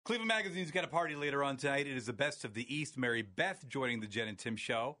Cleveland Magazine's got a party later on tonight. It is the Best of the East. Mary Beth joining the Jen and Tim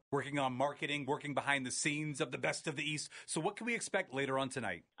show, working on marketing, working behind the scenes of the Best of the East. So what can we expect later on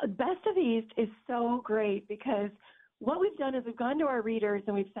tonight? Best of the East is so great because what we've done is we've gone to our readers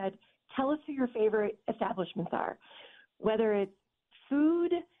and we've said, tell us who your favorite establishments are, whether it's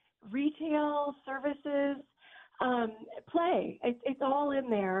food, retail, services, play. It's all in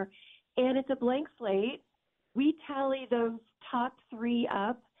there, and it's a blank slate. We tally those top 3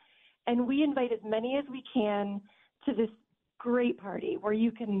 up, and we invite as many as we can to this great party where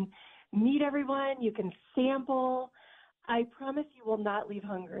you can meet everyone, you can sample. I promise you will not leave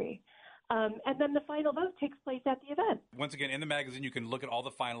hungry. And then the final vote takes place at the event. Once again, in the magazine, you can look at all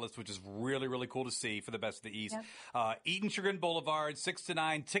the finalists, which is really, really cool to see for the Best of the East. Yep. Eaton Sugar Boulevard, 6 to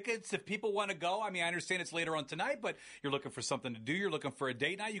 9. Tickets, if people want to go. I mean, I understand it's later on tonight, but you're looking for something to do. You're looking for a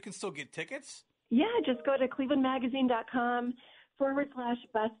date night. You can still get tickets. Yeah, just go to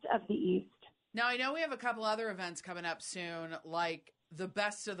clevelandmagazine.com/Best of the East. Now, I know we have a couple other events coming up soon, like the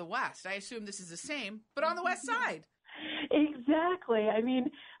Best of the West. I assume this is the same, but on the West Side. Exactly. I mean,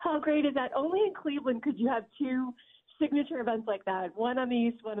 how great is that? Only in Cleveland could you have 2 signature events like that, one on the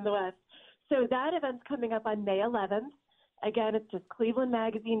East, one on the West. So that event's coming up on May 11th. Again, it's just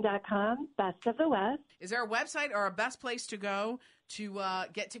clevelandmagazine.com, Best of the West. Is there a website or a best place to go to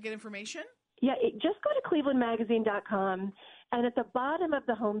get ticket information? Yeah, just go to clevelandmagazine.com, and at the bottom of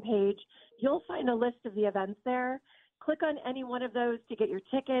the homepage, you'll find a list of the events there. Click on any one of those to get your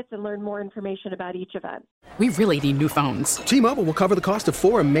tickets and learn more information about each event. We really need new phones. T-Mobile will cover the cost of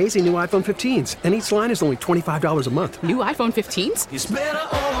 4 amazing new iPhone 15s, and each line is only $25 a month. New iPhone 15s? It's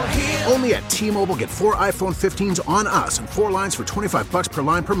better over here. Only at T-Mobile, get 4 iPhone 15s on us and 4 lines for $25 per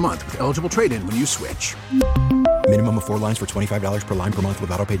line per month with eligible trade-in when you switch. Minimum of 4 lines for $25 per line per month with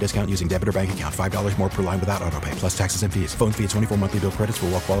autopay discount using debit or bank account. $5 more per line without autopay, plus taxes and fees. Phone fee at 24 monthly bill credits for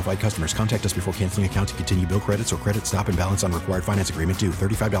well-qualified customers. Contact us before canceling account to continue bill credits or credit stop and balance on required finance agreement due.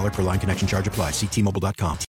 $35 per line connection charge applies. See T-Mobile.com.